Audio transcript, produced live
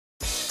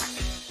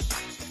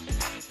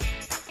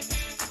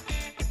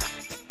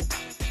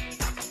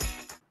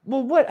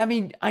Well, I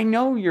mean, I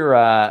know you're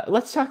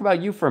let's talk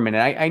about you for a minute.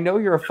 I know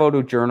you're a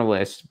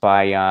photojournalist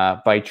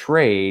by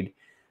trade.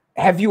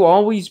 Have you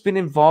always been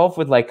involved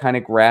with like kind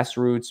of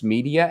grassroots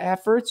media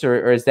efforts,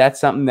 or is that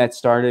something that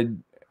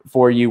started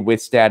for you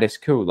with Status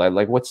Coup?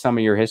 Like what's some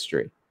of your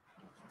history?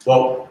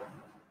 Well,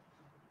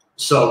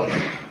 so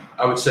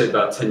I would say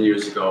about 10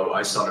 years ago,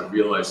 I started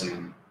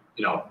realizing,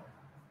 you know,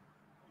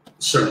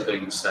 certain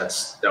things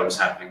that was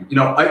happening.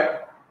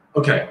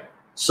 Okay,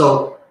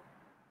 so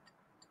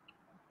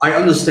I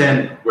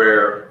understand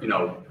where,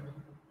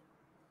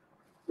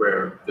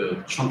 where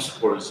the Trump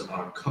supporters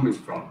are coming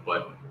from,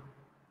 but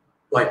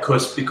like,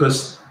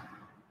 because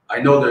I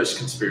know there's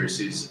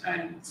conspiracies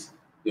and,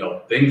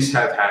 things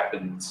have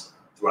happened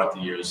throughout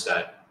the years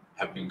that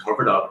have been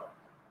covered up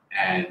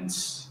and,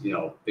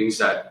 things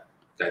that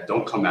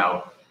don't come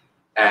out.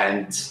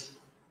 And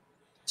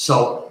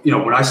so,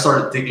 when I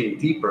started digging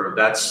deeper,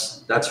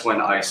 that's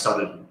when I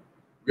started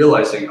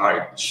realizing, all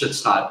right,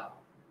 shit's not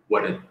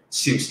what it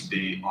seems to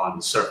be on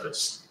the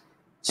surface.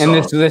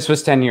 And So this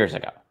was 10 years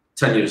ago.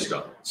 10 years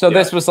ago. So yeah.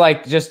 This was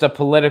like just a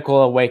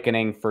political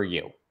awakening for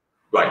you.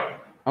 Right.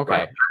 Okay.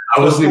 Right.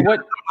 I wasn't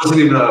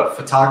even a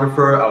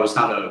photographer. I was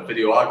not a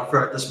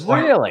videographer at this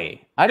point.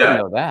 Really? I didn't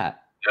know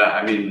that. Yeah,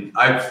 I mean,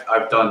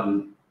 I've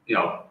done,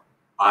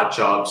 odd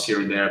jobs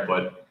here and there,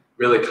 but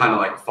really kind of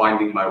like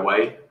finding my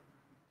way.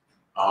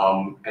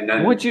 And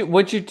then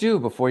what'd you do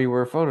before you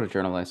were a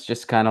photojournalist?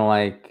 Just kind of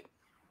like,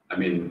 I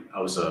mean,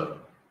 I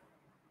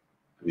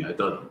did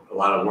a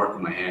lot of work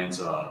with my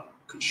hands,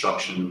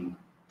 construction,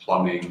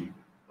 plumbing,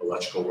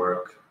 electrical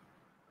work,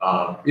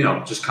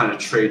 just kind of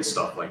trade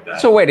stuff like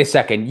that. So wait a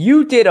second,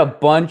 you did a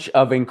bunch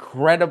of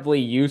incredibly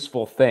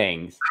useful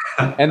things.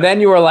 And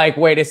then you were like,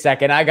 wait a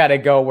second, I got to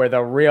go where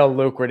the real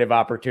lucrative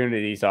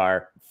opportunities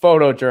are,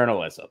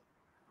 photojournalism.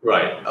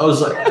 Right. I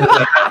was like,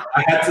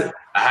 I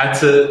had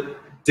to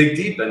dig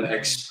deep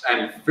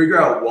and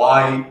figure out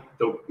why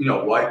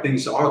why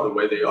things are the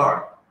way they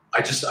are.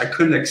 I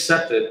couldn't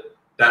accept it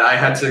that I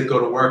had to go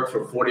to work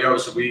for 40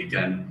 hours a week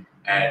and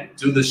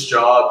do this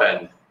job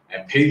and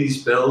pay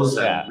these bills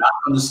and not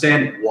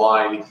understand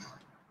why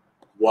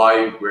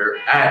we're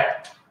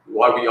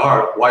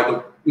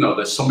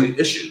there's so many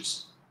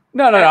issues.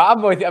 No,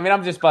 I'm with you. I mean,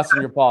 I'm just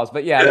busting your balls,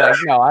 but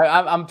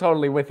I'm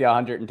totally with you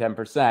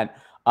 110%.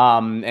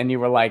 And you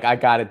were like, I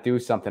got to do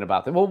something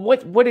about that. Well,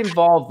 what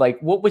involved,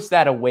 like, what was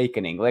that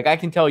awakening? Like, I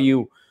can tell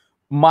you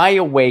my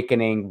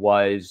awakening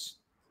was,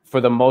 for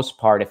the most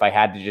part, if I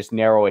had to just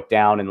narrow it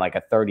down in like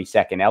a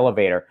 30-second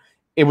elevator,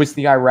 it was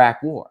the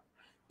Iraq War,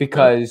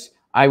 because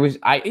I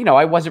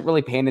wasn't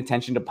really paying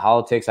attention to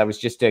politics. I was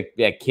just a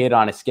kid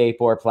on a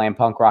skateboard playing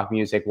punk rock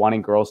music,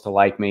 wanting girls to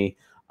like me.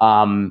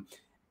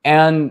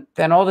 And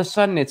then all of a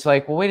sudden it's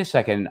like, well, wait a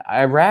second,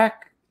 Iraq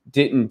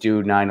didn't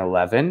do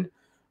 9/11.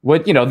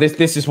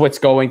 This is what's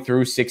going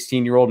through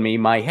 16-year-old me,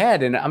 my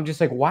head. And I'm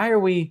just like,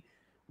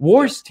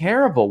 war's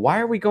terrible. Why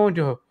are we going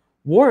to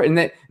war? And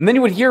then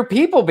you would hear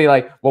people be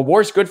like, well,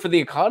 war's good for the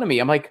economy.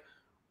 I'm like,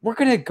 we're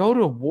going to go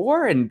to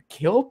war and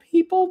kill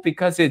people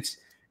because it's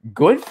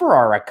good for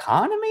our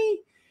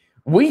economy?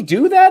 We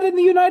do that in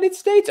the United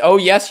States? Oh,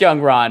 yes,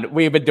 young Ron.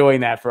 We've been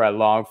doing that for a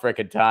long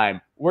freaking time.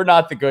 We're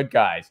not the good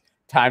guys.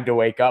 Time to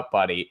wake up,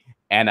 buddy.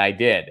 And I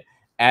did.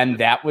 And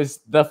that was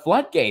the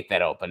floodgate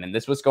that opened. And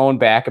this was going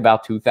back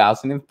about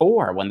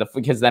 2004,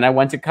 because then I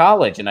went to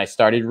college and I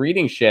started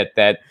reading shit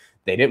that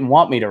they didn't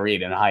want me to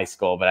read in high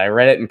school, but I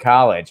read it in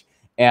college.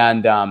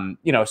 And,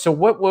 so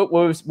what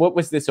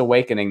was this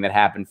awakening that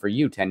happened for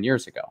you 10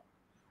 years ago?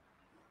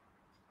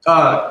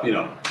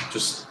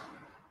 Just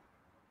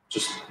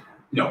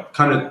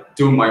kind of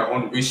doing my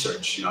own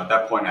research. At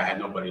that point I had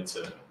nobody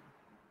to.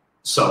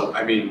 So,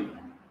 I mean,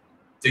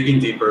 digging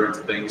deeper into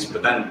things,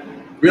 but then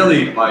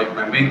really my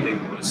main thing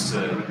was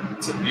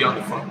to be on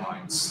the front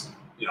lines,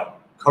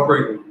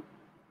 covering,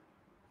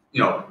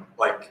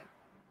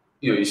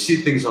 you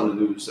see things on the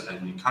news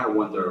and you kind of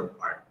wonder,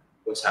 all right,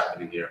 what's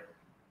happening here?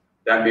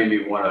 That made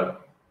me want to,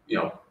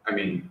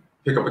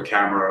 pick up a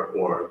camera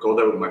or go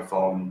there with my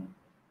phone.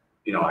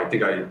 I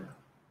think I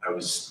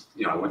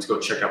went to go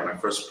check out my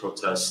first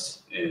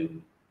protest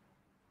in,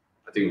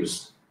 I think it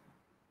was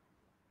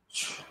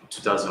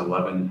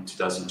 2011,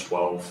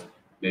 2012,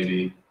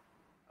 maybe.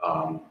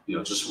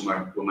 Just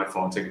with my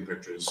phone taking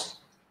pictures.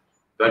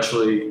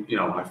 Eventually,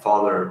 my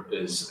father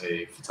is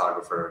a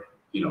photographer.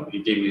 He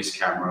gave me his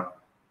camera.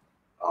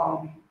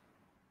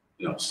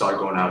 Started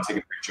going out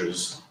taking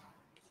pictures,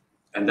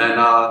 and then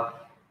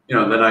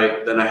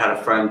then I had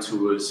a friend who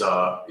was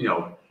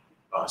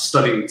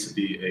studying to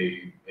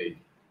be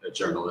a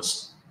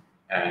journalist,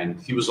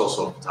 and he was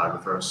also a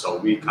photographer. So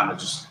we kind of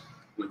just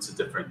went to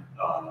different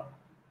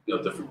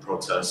different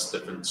protests,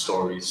 different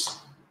stories.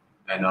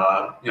 And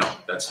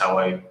that's how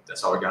I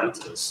got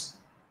into this.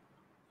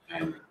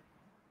 And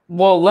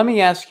well, let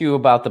me ask you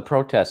about the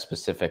protest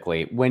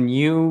specifically. When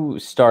you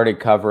started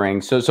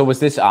covering, so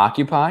was this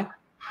Occupy,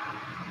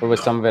 or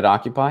was some of it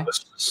Occupy?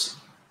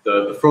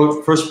 The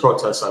first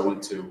protest I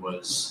went to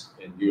was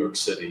in New York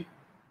City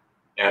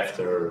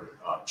after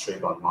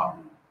Trayvon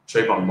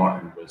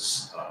Martin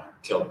was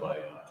killed by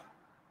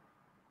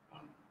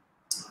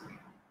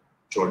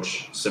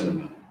George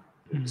Zimmerman.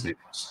 His name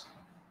was.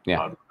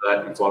 Yeah.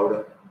 That in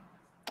Florida.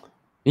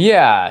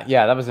 Yeah,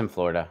 that was in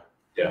Florida.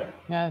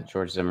 Yeah,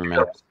 George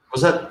Zimmerman.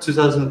 Was that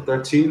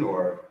 2013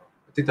 or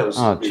I think that was?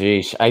 Oh,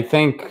 geez, I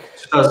think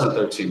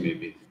 2013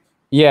 maybe.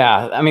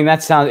 Yeah, I mean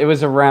it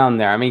was around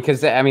there. I mean,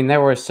 because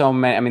there were so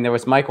many. I mean, there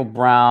was Michael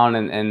Brown,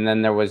 and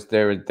then there was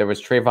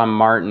Trayvon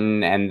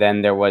Martin, and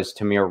then there was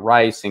Tamir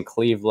Rice in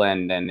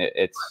Cleveland, and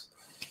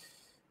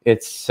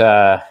it's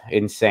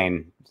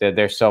insane.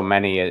 There's so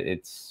many.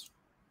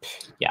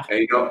 Yeah.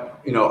 And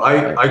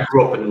I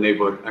grew up in the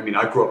neighborhood. I mean,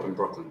 I grew up in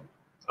Brooklyn,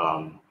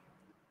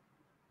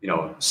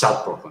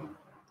 South Brooklyn,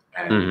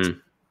 and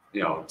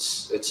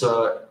it's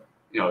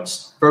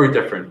very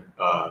different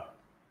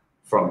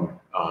from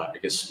I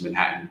guess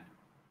Manhattan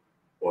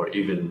or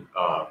even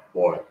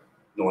more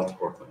North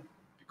Brooklyn,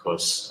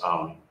 because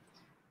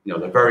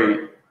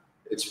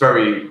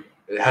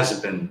it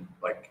hasn't been,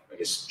 like, I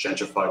guess,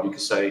 gentrified, you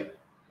could say.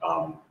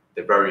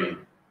 They're very,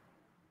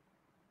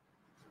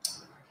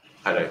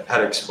 how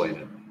to explain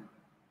it?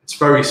 It's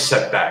very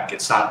set back.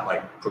 It's not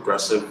like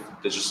progressive.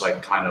 They're just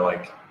like kind of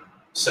like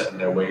set in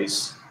their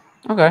ways.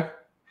 Okay.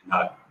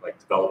 Not like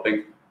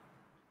developing.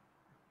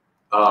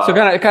 So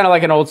kind of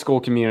like an old school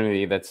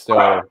community that's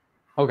still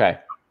okay.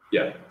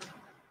 Yeah.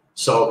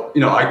 So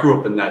I grew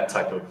up in that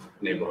type of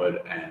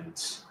neighborhood, and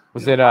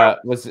was it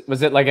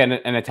like an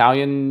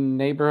Italian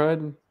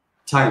neighborhood?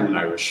 Italian and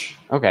Irish.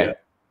 Okay. Yeah.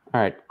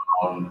 All right.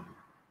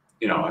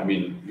 I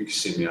mean, you can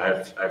see me. I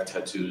have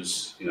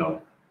tattoos.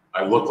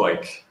 I look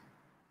like,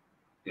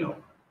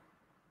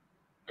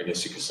 I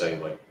guess you could say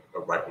like a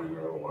right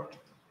winger, or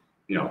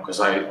because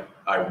I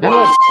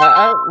was.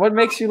 What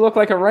makes you look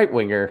like a right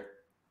winger?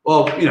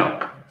 Well,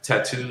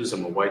 tattoos.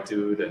 I'm a white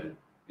dude, and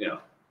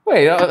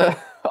Wait,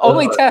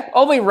 only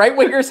right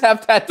wingers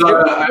have tattoos.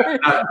 No, where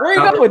are you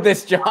going with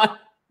this, John?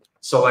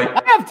 So like,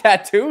 I have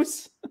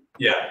tattoos.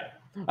 Yeah.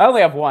 I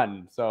only have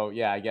one, so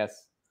yeah, I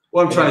guess.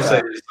 What I'm trying to say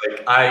is,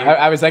 like,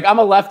 I was like, I'm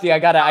a lefty. I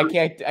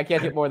can't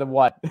get more than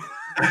one.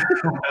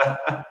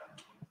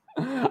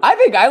 I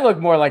think I look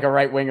more like a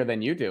right winger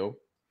than you do.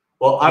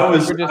 Well, I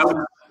was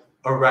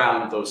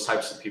around those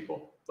types of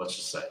people. Let's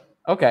just say.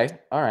 Okay.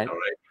 All right. All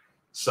right.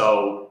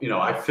 So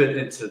I fit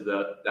into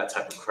that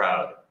type of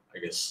crowd, I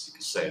guess you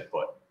could say,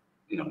 but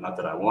not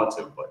that I want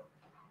to, but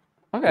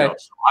okay.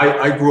 So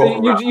I grew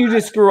up. You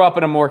just grew up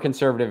in a more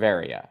conservative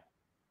area,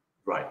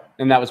 right?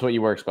 And that was what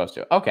you were exposed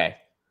to. Okay.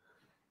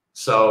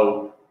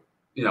 So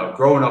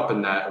growing up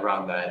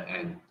around that,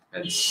 and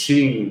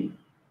seeing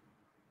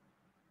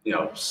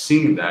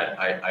that,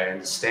 I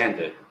understand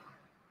it.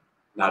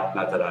 Not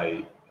that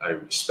I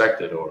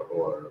respect it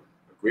or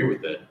agree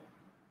with it.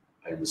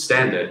 I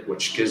understand it,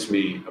 which gives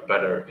me a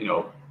better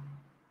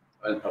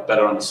a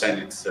better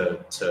understanding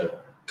to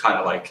kind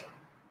of like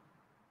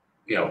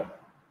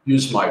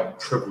use my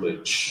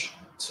privilege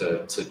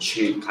to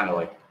change, kind of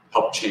like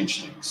help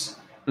change things,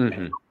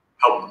 and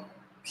help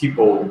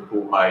people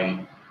who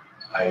I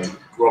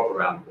grew up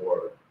around,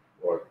 or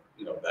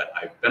that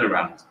I've been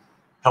around,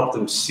 help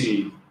them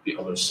see the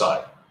other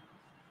side.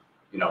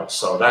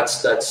 So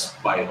that's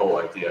my whole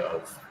idea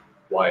of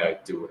why I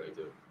do what I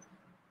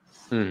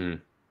do.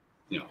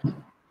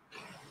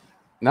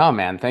 No,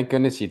 man, thank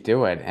goodness you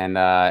do it.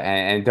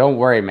 And don't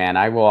worry, man,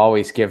 I will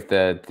always give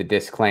the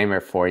disclaimer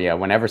for you.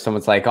 Whenever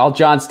someone's like, all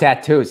John's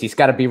tattoos, he's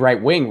got to be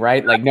right wing,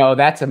 right? Like, no,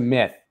 that's a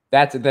myth.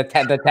 That's the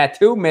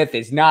tattoo myth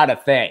is not a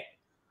thing.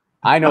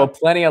 I know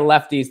plenty of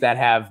lefties that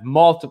have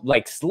multiple,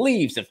 like,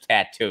 sleeves of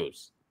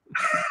tattoos.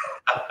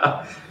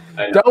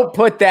 Don't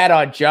put that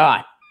on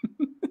John.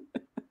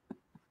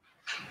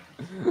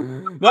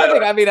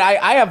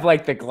 I have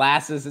like the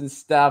glasses and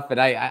stuff, and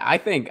I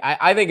think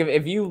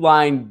if you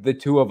lined the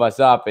two of us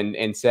up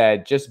and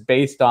said, just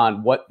based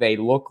on what they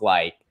look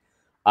like,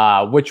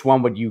 which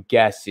one would you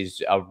guess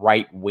is a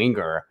right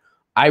winger?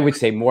 I would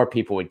say more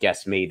people would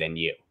guess me than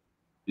you.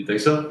 You think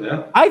so?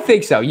 Yeah. I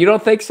think so. You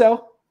don't think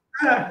so?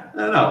 Yeah, I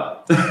don't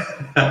know.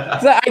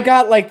 I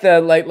got like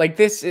like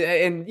this,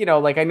 and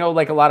like I know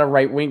like a lot of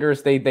right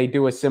wingers, they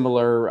do a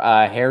similar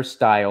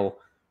hairstyle.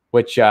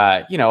 Which,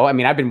 I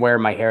mean, I've been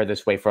wearing my hair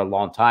this way for a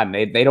long time.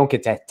 They don't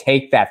get to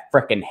take that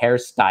frickin'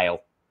 hairstyle.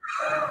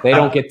 They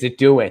don't get to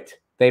do it.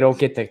 They don't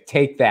get to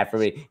take that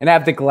from me. And I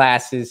have the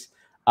glasses,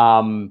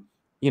 and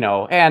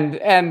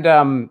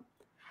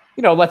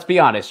let's be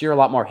honest, you're a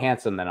lot more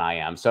handsome than I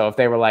am. So if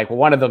they were like, well,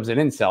 one of them's an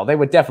incel, they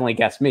would definitely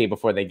guess me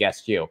before they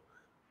guessed you.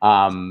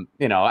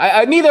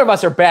 Neither of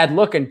us are bad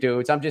looking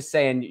dudes. I'm just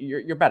saying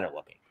you're better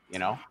looking,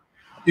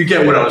 You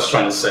get what I was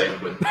trying to say.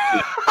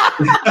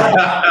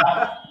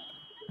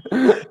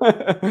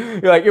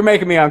 You're like, you're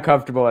making me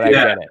uncomfortable, and I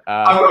get it.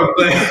 I'm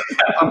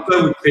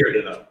glad we cleared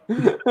it up.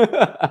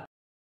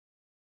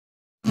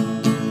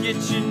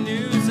 Get your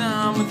news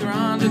on with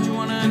Ron. Don't you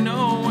want to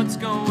know what's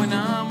going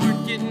on?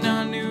 We're getting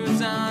our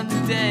news on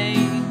today.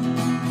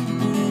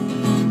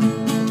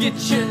 Get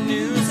your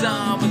news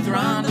on with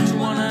Ron. Don't you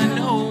want to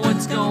know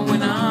what's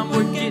going on?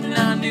 We're getting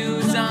our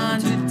news on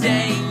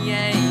today.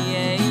 Yeah.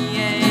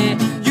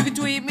 You can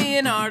tweet me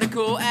an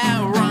article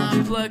at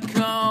Ron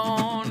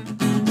Placone.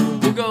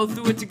 We'll go go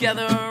through it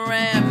together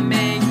and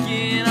make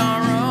it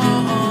our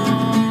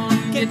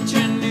own. Get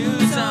your